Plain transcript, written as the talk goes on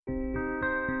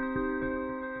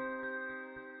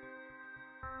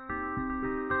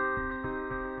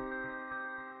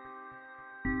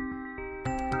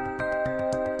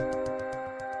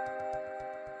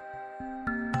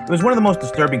was one of the most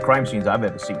disturbing crime scenes I've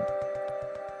ever seen.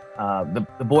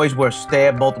 The boys were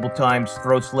stabbed multiple times,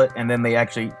 throat slit, and then they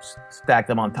actually stacked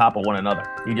them on top of one another.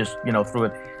 You just,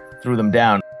 threw them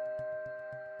down.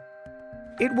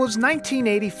 It was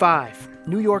 1985,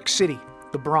 New York City,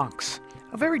 the Bronx.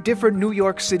 A very different New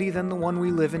York City than the one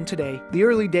we live in today. The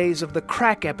early days of the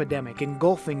crack epidemic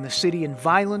engulfing the city in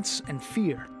violence and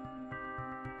fear.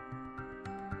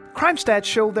 Crime stats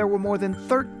show there were more than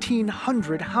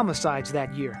 1,300 homicides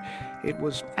that year. It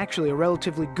was actually a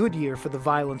relatively good year for the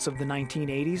violence of the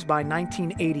 1980s. By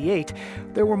 1988,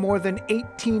 there were more than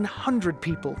 1,800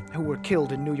 people who were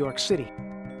killed in New York City.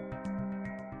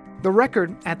 The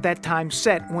record at that time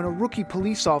set when a rookie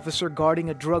police officer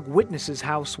guarding a drug witness's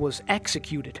house was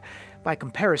executed. By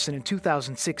comparison, in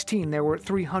 2016, there were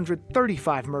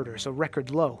 335 murders, a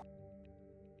record low.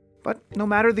 But no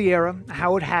matter the era,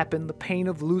 how it happened, the pain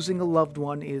of losing a loved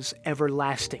one is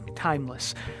everlasting,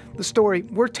 timeless. The story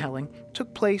we're telling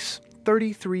took place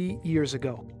 33 years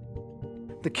ago.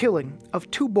 The killing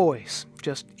of two boys,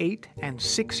 just 8 and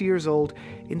 6 years old,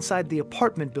 inside the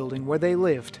apartment building where they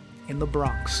lived in the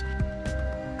Bronx.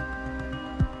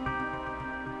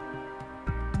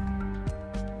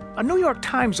 A New York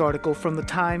Times article from the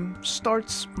time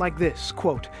starts like this,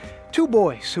 quote, "Two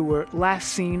boys who were last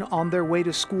seen on their way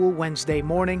to school Wednesday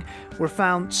morning were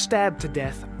found stabbed to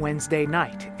death Wednesday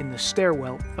night in the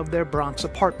stairwell of their Bronx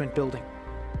apartment building."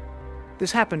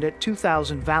 This happened at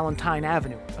 2000 Valentine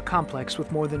Avenue, a complex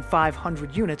with more than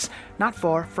 500 units, not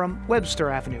far from Webster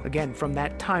Avenue. Again, from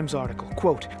that Times article,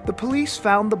 quote, "The police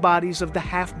found the bodies of the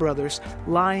half-brothers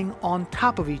lying on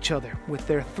top of each other with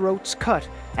their throats cut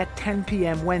at 10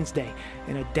 p.m. Wednesday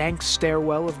in a dank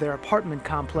stairwell of their apartment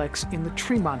complex in the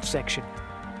Tremont section.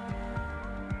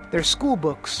 Their school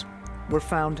books were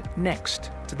found next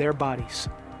to their bodies."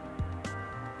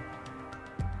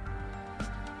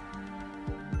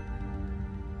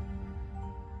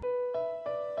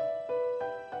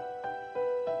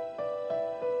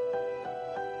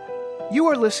 You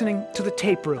are listening to The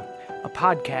Tape Room, a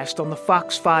podcast on the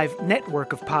Fox 5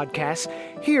 network of podcasts.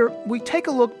 Here, we take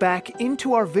a look back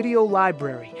into our video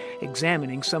library,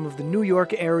 examining some of the New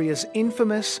York area's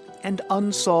infamous and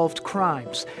unsolved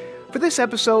crimes. For this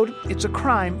episode, it's a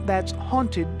crime that's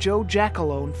haunted Joe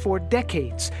Giacalone for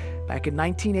decades. Back in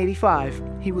 1985,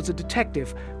 he was a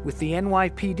detective with the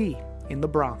NYPD in the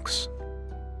Bronx.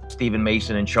 Stephen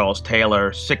Mason and Charles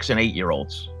Taylor, 6 and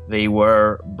 8-year-olds. They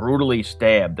were brutally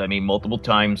stabbed, multiple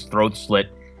times, throat slit,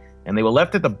 and they were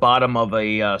left at the bottom of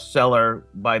a cellar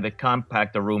by the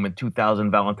compactor room in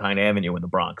 2000 Valentine Avenue in the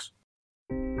Bronx.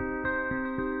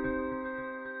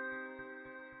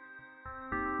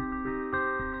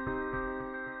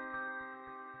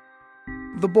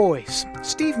 The boys.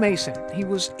 Steve Mason, he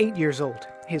was 8 years old.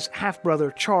 His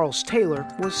half-brother Charles Taylor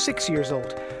was 6 years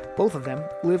old. Both of them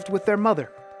lived with their mother.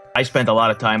 I spent a lot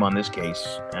of time on this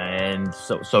case, and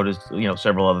so does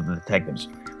several other detectives.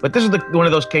 But this is one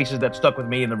of those cases that stuck with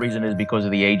me, and the reason is because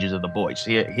of the ages of the boys.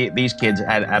 These kids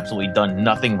had absolutely done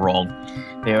nothing wrong.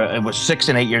 They were 6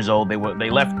 and 8 years old. They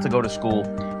left to go to school,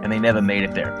 and they never made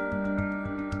it there.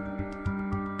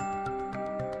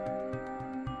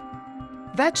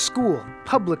 That school,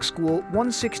 Public School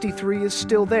 163, is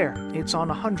still there. It's on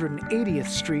 180th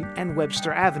Street and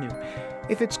Webster Avenue.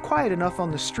 If it's quiet enough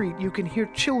on the street, you can hear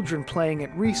children playing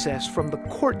at recess from the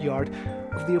courtyard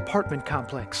of the apartment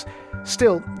complex.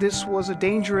 Still, this was a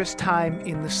dangerous time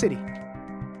in the city.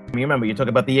 You remember, you talk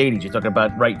about the 80s, you talk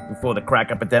about right before the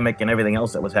crack epidemic and everything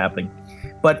else that was happening.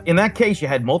 But in that case, you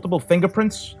had multiple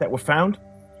fingerprints that were found.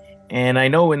 And I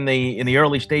know in the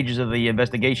early stages of the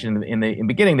investigation, in the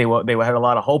beginning, they had a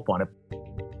lot of hope on it.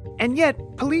 And yet,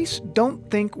 police don't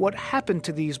think what happened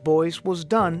to these boys was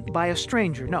done by a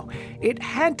stranger. No, it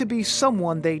had to be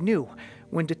someone they knew.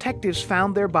 When detectives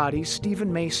found their bodies,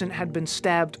 Stephen Mason had been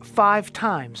stabbed 5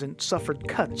 times and suffered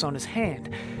cuts on his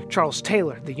hand. Charles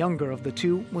Taylor, the younger of the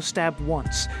two, was stabbed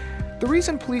once. The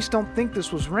reason police don't think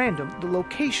this was random, the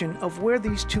location of where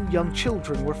these 2 young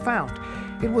children were found.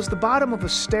 It was the bottom of a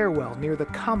stairwell near the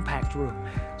compact room.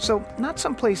 So, not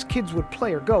someplace kids would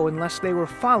play or go unless they were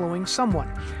following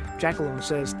someone. Giacalone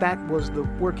says that was the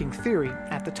working theory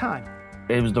at the time.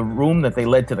 It was the room that they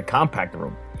led to the compact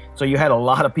room. So you had a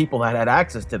lot of people that had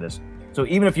access to this. So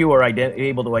even if you were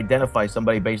able to identify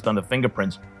somebody based on the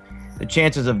fingerprints, the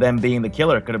chances of them being the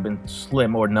killer could have been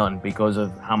slim or none because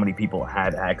of how many people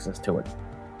had access to it.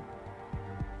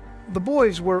 The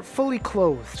boys were fully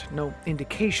clothed, no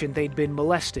indication they'd been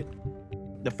molested.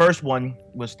 The first one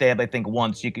was stabbed, I think,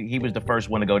 once. He was the first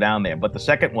one to go down there. But the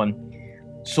second one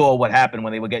saw what happened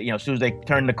when they would get, as soon as they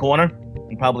turned the corner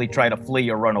and probably try to flee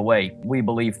or run away. We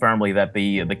believe firmly that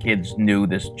the kids knew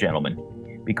this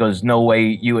gentleman, because no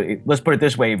way let's put it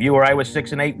this way, if you or I was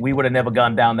 6 and 8, we would have never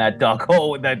gone down that dark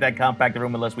hole, that compact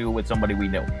room, unless we were with somebody we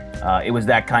knew. It was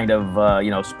that kind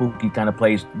of, spooky kind of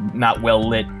place, not well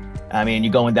lit. I mean,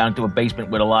 you're going down to a basement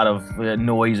with a lot of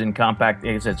noise and compact,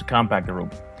 it's a compact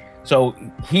room. So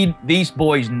these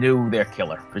boys knew their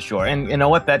killer for sure, and you know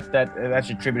what? That's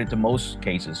attributed to most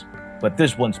cases, but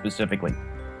this one specifically,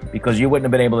 because you wouldn't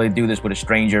have been able to do this with a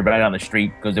stranger right on the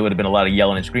street, because there would have been a lot of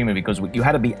yelling and screaming, because you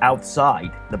had to be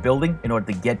outside the building in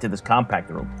order to get to this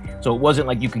compact room. So it wasn't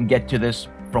like you can get to this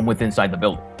from within inside the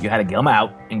building. You had to come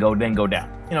out and go down.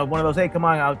 One of those, hey, come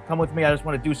on, come with me, I just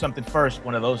want to do something first,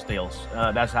 one of those deals.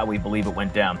 That's how we believe it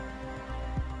went down.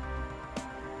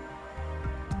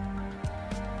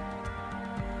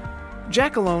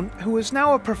 Jackalone, who is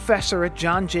now a professor at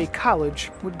John Jay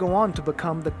College, would go on to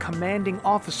become the commanding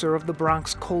officer of the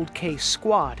Bronx Cold Case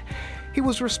Squad. He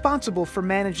was responsible for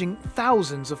managing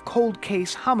thousands of cold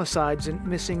case homicides and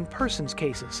missing persons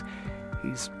cases.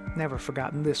 He's never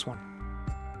forgotten this one.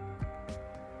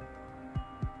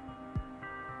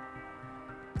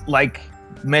 Like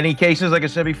many cases, like I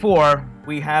said before,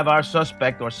 we have our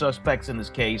suspect or suspects in this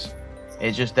case.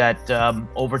 It's just that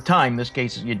over time, this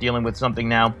case, you're dealing with something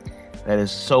now that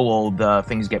is so old,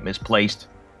 things get misplaced.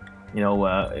 You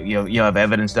have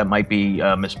evidence that might be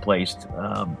misplaced.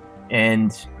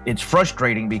 And it's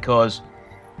frustrating because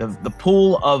the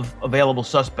pool of available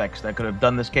suspects that could have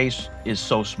done this case is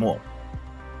so small.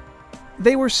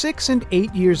 They were 6 and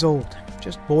 8 years old,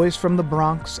 just boys from the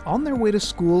Bronx on their way to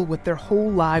school with their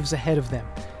whole lives ahead of them.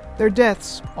 Their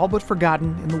deaths, all but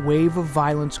forgotten in the wave of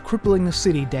violence crippling the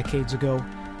city decades ago.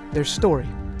 Their story,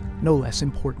 no less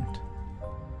important.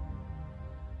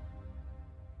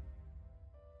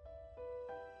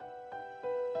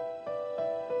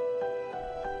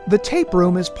 The Tape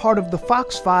Room is part of the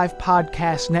Fox 5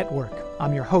 Podcast Network.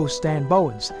 I'm your host, Dan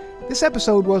Bowens. This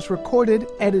episode was recorded,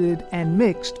 edited, and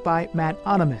mixed by Matt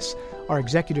Onimus. Our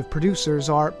executive producers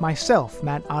are myself,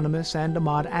 Matt Onimus, and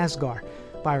Ahmad Asghar.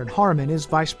 Byron Harmon is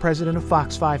Vice President of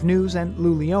Fox 5 News, and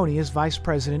Lou Leone is Vice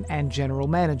President and General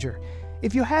Manager.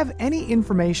 If you have any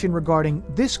information regarding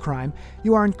this crime,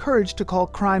 you are encouraged to call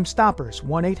Crime Stoppers,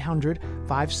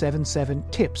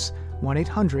 1-800-577-TIPS,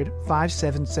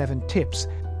 1-800-577-TIPS.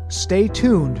 Stay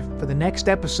tuned for the next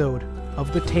episode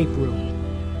of The Tape Room.